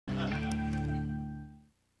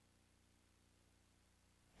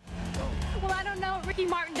Ricky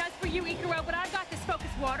Martin does for you, Icaro, but I've got this Focus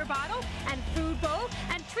water bottle and food bowl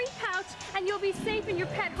and treat pouch, and you'll be safe in your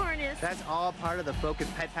pet harness. That's all part of the Focus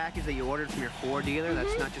pet package that you ordered from your Ford dealer?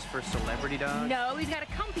 That's not just for celebrity dogs? No, he's got a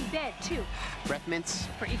comfy bed, too. Breath mints?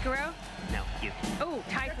 For Icaro? No, you. Oh,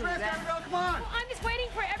 Thai food. Come on! Well, I'm just waiting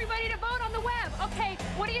for everybody to vote on the web. Okay,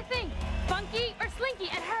 what do you think? Funky or Slinky?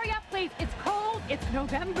 And hurry up, please. It's cold. It's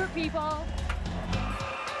November, people.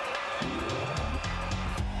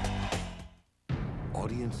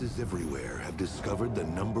 Audiences everywhere have discovered the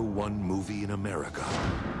 #1 movie in America.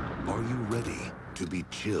 Are you ready to be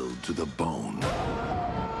chilled to the bone?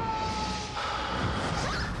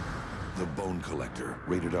 The Bone Collector,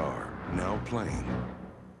 rated R, now playing.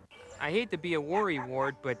 I hate to be a worry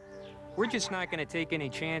ward, but we're just not going to take any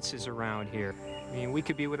chances around here. I mean, we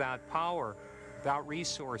could be without power, without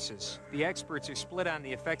resources. The experts are split on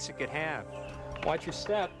the effects it could have. Watch your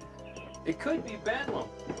step. It could be bedlam,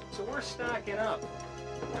 so we're stocking up.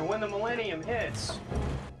 And when the millennium hits,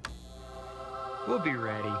 we'll be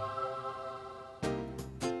ready.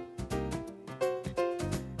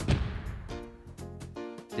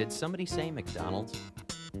 Did somebody say McDonald's?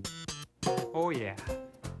 Oh, yeah.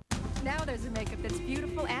 Now there's a makeup that's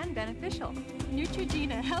beautiful and beneficial.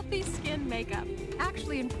 Neutrogena Healthy Skin Makeup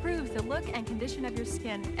actually improves the look and condition of your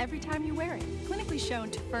skin every time you wear it. Clinically shown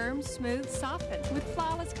to firm, smooth, soften with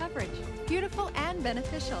flawless coverage. Beautiful and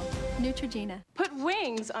beneficial. Neutrogena. Put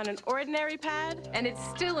Wings on an ordinary pad, and it's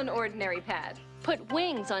still an ordinary pad. Put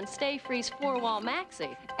Wings on Stayfree's 4-Wall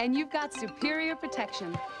Maxi, And you've got superior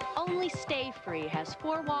protection. only Stayfree has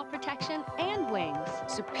 4-wall protection and Wings.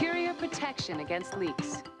 Superior protection against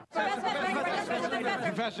leaks.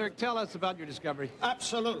 Professor, tell us about your discovery.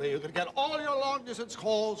 Absolutely. You can get all your long-distance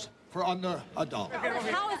calls for under $1.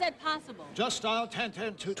 How is that possible? Just dial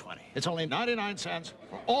 1010-220. It's only 99 cents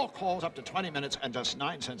for all calls up to 20 minutes and just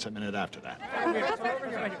 9 cents a minute after that.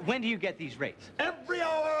 When do you get these rates? Every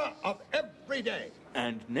hour of every day.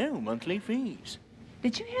 And no monthly fees.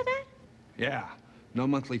 Did you hear that? Yeah, no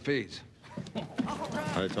monthly fees.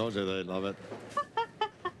 I told you they'd love it.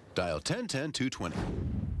 Dial 1010-220.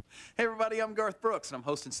 Hey everybody, I'm Garth Brooks, and I'm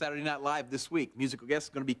hosting Saturday Night Live this week. Musical guest is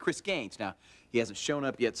going to be Chris Gaines. Now, he hasn't shown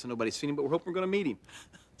up yet, so nobody's seen him, but we're hoping we're going to meet him.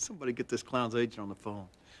 Somebody get this clown's agent on the phone.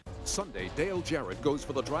 Sunday, Dale Jarrett goes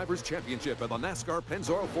for the Drivers' Championship at the Nascar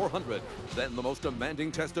Pennzoil 400. Then the most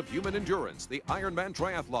demanding test of human endurance, the Ironman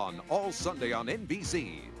Triathlon, all Sunday on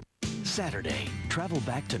NBC. Saturday, travel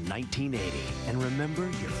back to 1980 and remember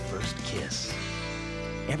your first kiss.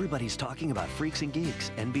 Everybody's talking about Freaks and Geeks,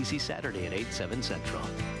 NBC Saturday at 8, 7 Central.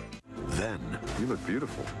 Then, you look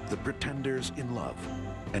beautiful. The pretender's in love,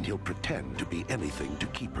 and he'll pretend to be anything to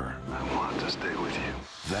keep her. I want to stay with you.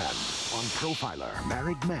 Then, on Profiler,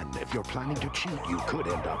 married men, if you're planning to cheat, you could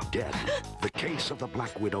end up dead. The case of the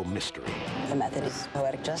Black Widow mystery. The method is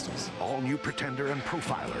poetic justice. All new Pretender and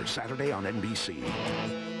Profiler, Saturday on NBC.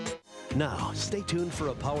 Now, stay tuned for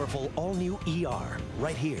a powerful all-new ER,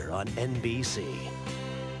 right here on NBC.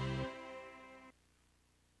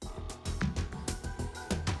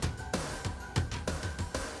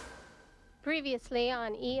 Previously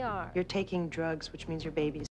on ER. You're taking drugs, which means your baby's